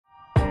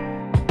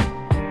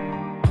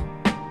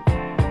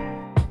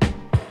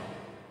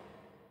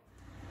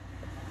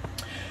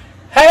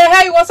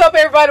what's up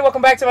everybody?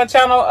 Welcome back to my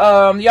channel.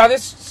 Y'all,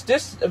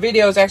 this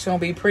video is actually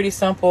gonna be pretty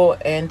simple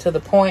and to the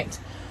point.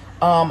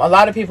 A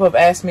lot of people have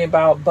asked me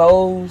about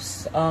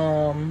bows.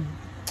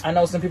 I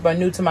know some people are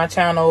new to my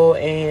channel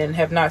and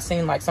have not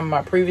seen like some of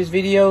my previous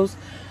videos.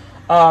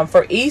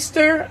 For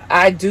Easter,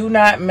 I do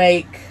not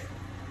make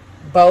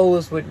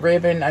bows with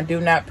ribbon. I do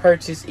not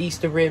purchase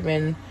Easter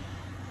ribbon.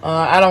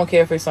 I don't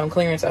care if it's on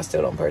clearance. I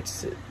still don't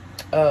purchase it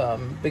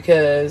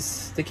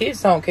because the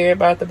kids don't care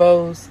about the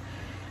bows.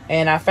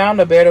 And I found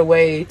a better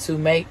way to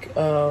make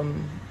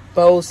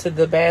bows to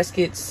the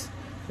baskets,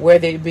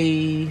 whether it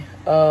be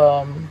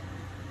for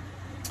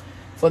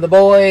the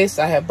boys,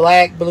 I have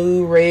black,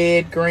 blue,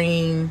 red,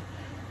 green.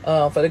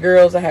 For the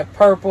girls, I have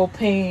purple,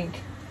 pink,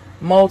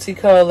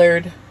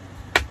 multicolored,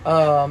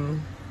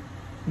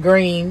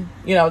 green,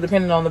 you know,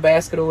 depending on the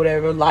basket or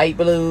whatever, light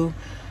blue.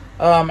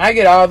 I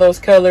get all those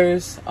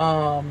colors,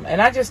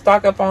 and I just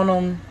stock up on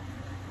them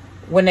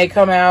when they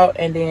come out,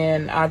 and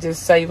then I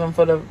just save them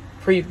for the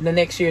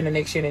next year and the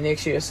next year and the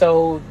next year.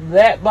 So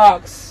that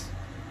box,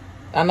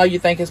 I know you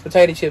think it's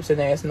potato chips in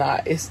there. It's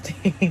not. It's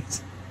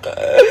these.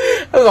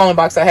 That was the only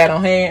box I had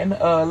on hand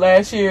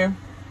last year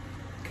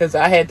because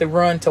I had to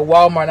run to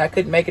Walmart and I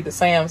couldn't make it to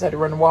Sam's. I had to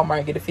run to Walmart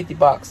and get a 50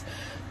 box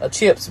of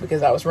chips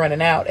because I was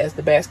running out as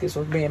the baskets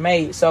was being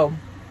made. So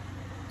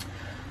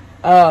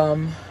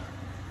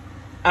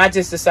I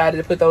just decided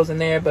to put those in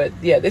there. But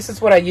yeah, this is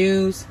what I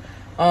use.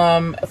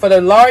 For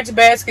the large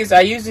baskets,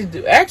 I usually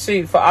do,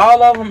 actually for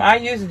all of them, I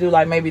usually do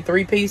like maybe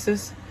 3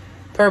 pieces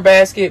per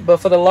basket. But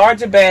for the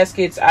larger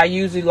baskets, I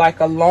usually like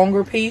a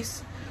longer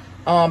piece,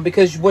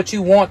 because what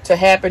you want to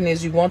happen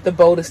is you want the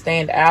bow to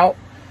stand out,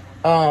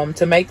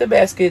 to make the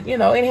basket, you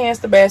know, enhance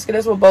the basket.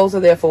 That's what bows are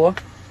there for.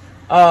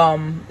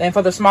 And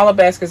for the smaller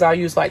baskets, I'll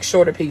use like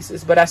shorter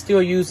pieces, but I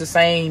still use the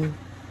same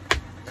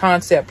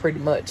concept pretty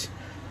much.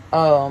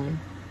 And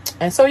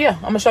so yeah,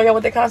 I'm gonna show y'all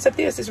what the concept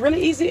is. It's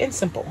really easy and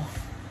simple.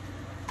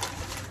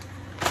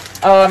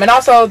 And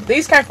also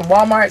these came from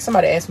Walmart.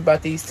 Somebody asked me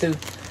about these too.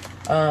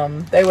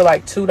 They were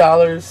like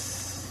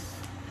 $2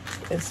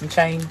 and some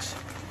change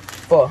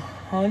for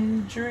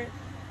 100.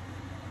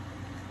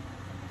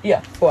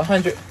 Yeah, for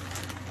 100.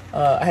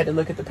 I had to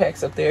look at the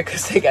packs up there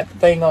because they got the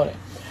thing on it.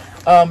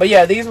 But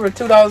yeah, these were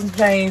 $2 and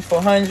change for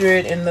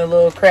 100 in the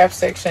little craft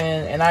section.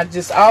 And I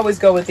always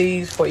go with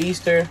these for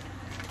Easter.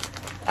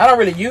 I don't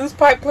really use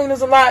pipe cleaners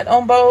a lot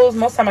on bows.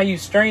 Most time I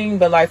use string,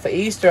 but like for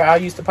Easter,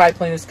 I'll use the pipe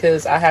cleaners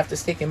because I have to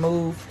stick and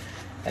move.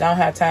 And I don't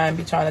have time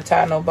to be trying to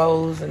tie no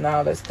bows and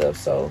all that stuff.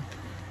 So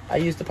I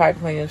use the pipe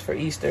cleaners for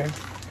Easter.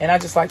 And I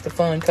just like the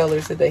fun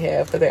colors that they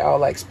have because they're all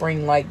like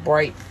spring-like,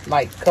 bright,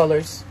 light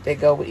colors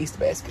that go with Easter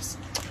baskets.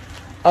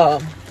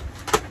 Oh,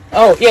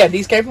 yeah,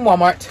 these came from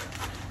Walmart.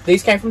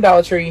 These came from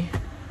Dollar Tree.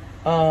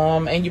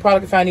 And you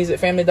probably can find these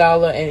at Family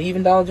Dollar and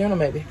even Dollar General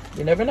maybe.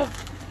 You never know.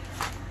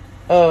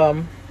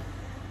 So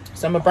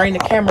I'm going to bring the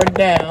camera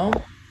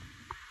down.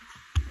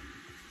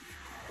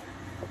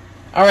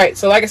 All right,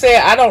 so like I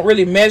said, I don't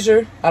really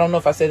measure. I don't know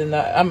if I said it or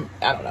not. I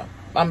don't know.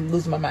 I'm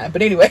losing my mind.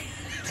 But anyway,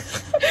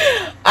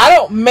 I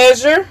don't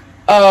measure.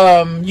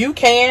 You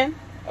can.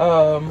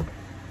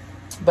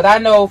 But I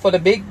know for the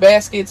big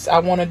baskets, I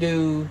want to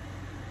do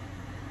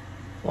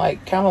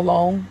like kind of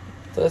long.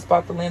 So that's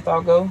about the length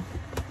I'll go.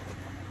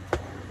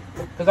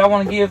 Because I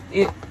want to give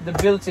it the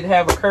ability to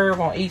have a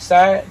curve on each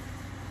side.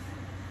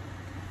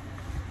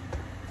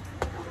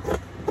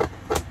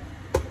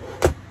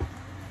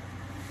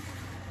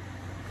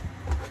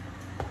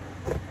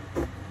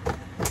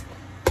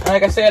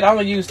 Like I said, I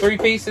only use 3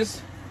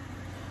 pieces.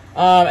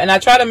 And I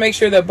try to make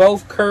sure they're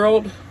both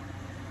curled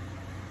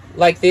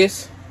like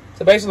this.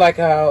 So basically like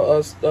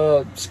how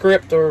a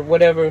script or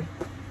whatever,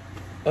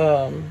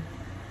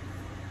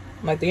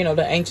 like the, you know,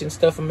 the ancient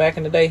stuff from back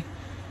in the day,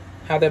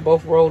 how they're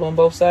both rolled on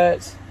both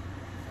sides.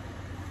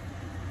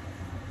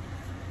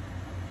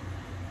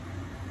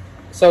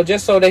 So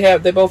just so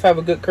they both have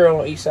a good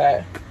curl on each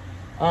side.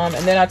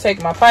 And then I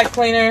take my pipe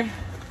cleaner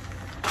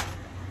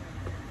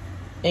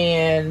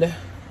and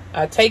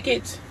I take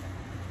it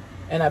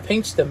and I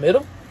pinch the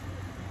middle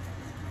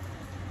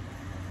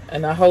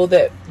and I hold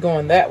that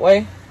going that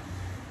way,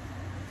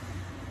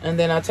 and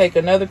then I take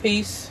another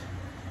piece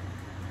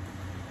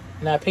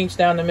and I pinch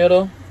down the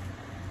middle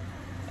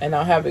and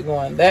I'll have it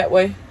going that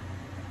way,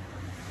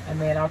 and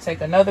then I'll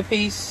take another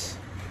piece,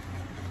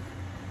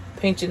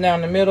 pinch it down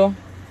the middle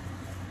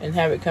and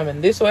have it coming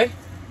this way,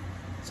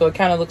 so it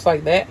kind of looks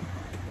like that.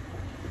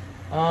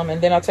 And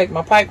then I'll take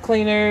my pipe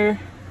cleaner,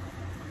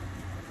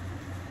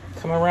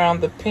 come around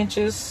the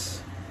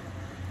pinches,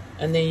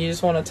 and then you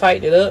just want to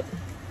tighten it up.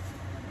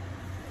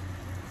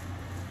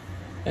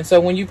 And so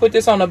when you put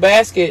this on a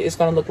basket, it's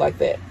going to look like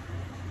that,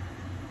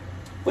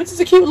 which is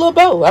a cute little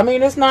bow. I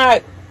mean, it's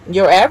not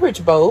your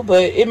average bow,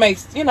 but it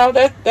makes, you know,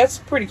 that's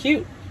pretty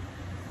cute.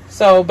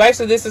 So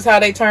basically this is how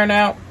they turn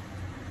out.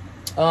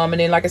 And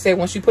then like I said,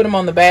 once you put them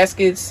on the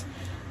baskets,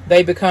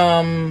 they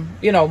become,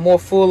 you know, more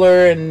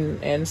fuller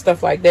and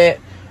stuff like that.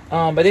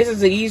 But this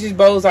is the easiest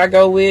bows I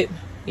go with.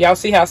 Y'all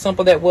see how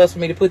simple that was for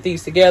me to put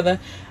these together.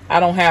 I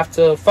don't have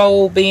to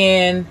fold,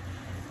 bend,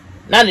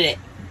 none of that.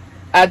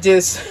 I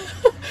just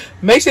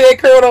make sure they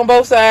curled on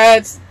both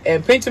sides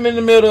and pinch them in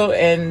the middle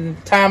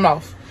and tie them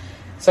off.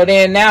 So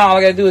then now all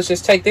I gotta do is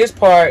just take this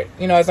part,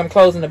 you know, as I'm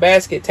closing the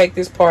basket, take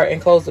this part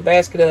and close the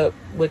basket up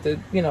with the,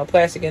 you know,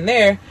 plastic in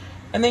there,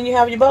 and then you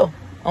have your bow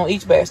on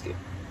each basket.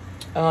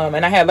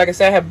 And I have, like I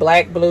said, I have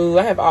black, blue,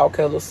 I have all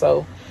colors.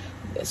 So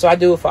I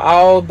do it for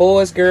all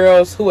boys,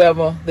 girls,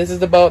 whoever. This is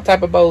the bow,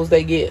 type of bows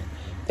they get.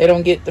 They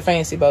don't get the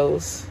fancy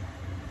bows.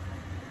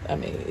 I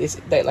mean, it's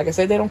they, like I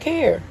said, they don't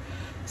care.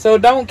 So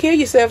don't kill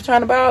yourself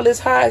trying to buy all this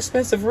high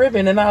expensive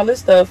ribbon and all this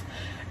stuff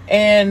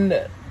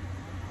and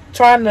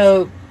trying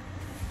to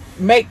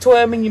make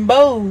 12 million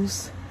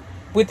bows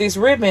with this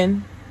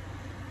ribbon,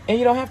 and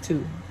you don't have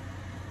to.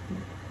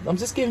 I'm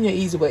just giving you an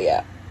easy way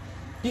out.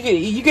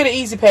 You get an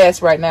easy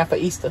pass right now for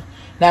Easter.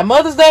 Now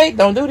Mother's Day,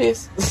 don't do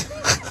this.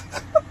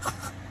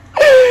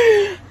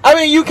 I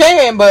mean, you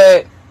can,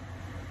 but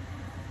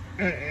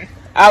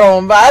I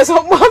don't advise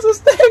on Mother's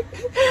Day.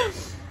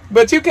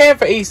 But you can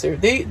for Easter.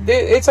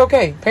 It's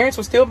okay. Parents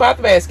will still buy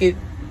the basket,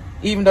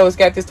 even though it's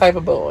got this type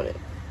of bow on it.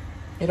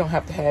 You don't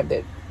have to have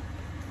that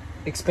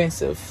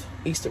expensive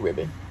Easter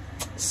ribbon.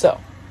 So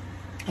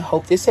I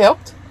hope this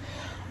helped.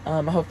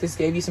 I hope this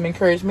gave you some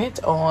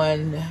encouragement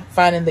on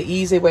finding the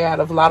easy way out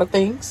of a lot of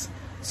things,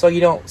 so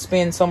you don't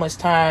spend so much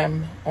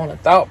time on a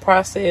thought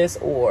process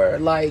or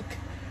like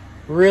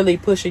really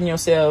pushing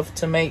yourself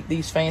to make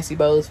these fancy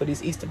bows for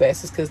these Easter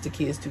baskets, because the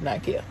kids do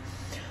not care.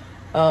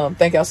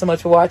 Thank y'all so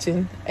much for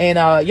watching,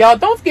 and y'all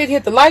don't forget to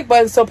hit the like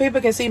button so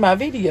people can see my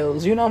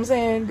videos. You know what I'm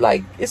saying?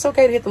 Like, it's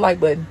okay to hit the like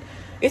button.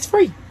 It's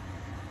free.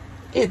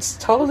 It's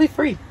totally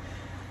free.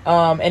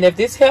 And if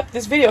this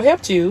video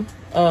helped you,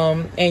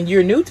 and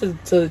you're new to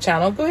the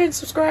channel, go ahead and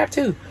subscribe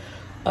too,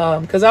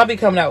 because I'll be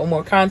coming out with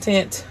more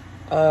content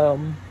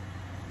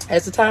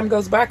as the time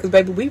goes by, because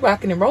baby, we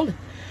rocking and rolling.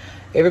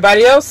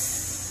 Everybody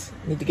else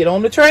need to get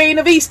on the train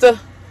of Easter.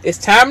 It's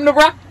time to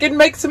rock and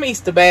make some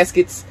Easter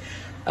baskets.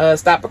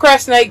 Stop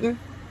procrastinating,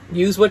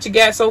 use what you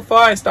got so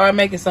far and start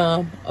making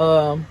some.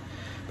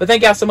 But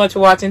thank y'all so much for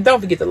watching.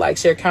 Don't forget to like,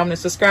 share, comment, and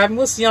subscribe, and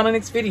we'll see you on the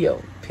next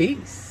video.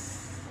 Peace.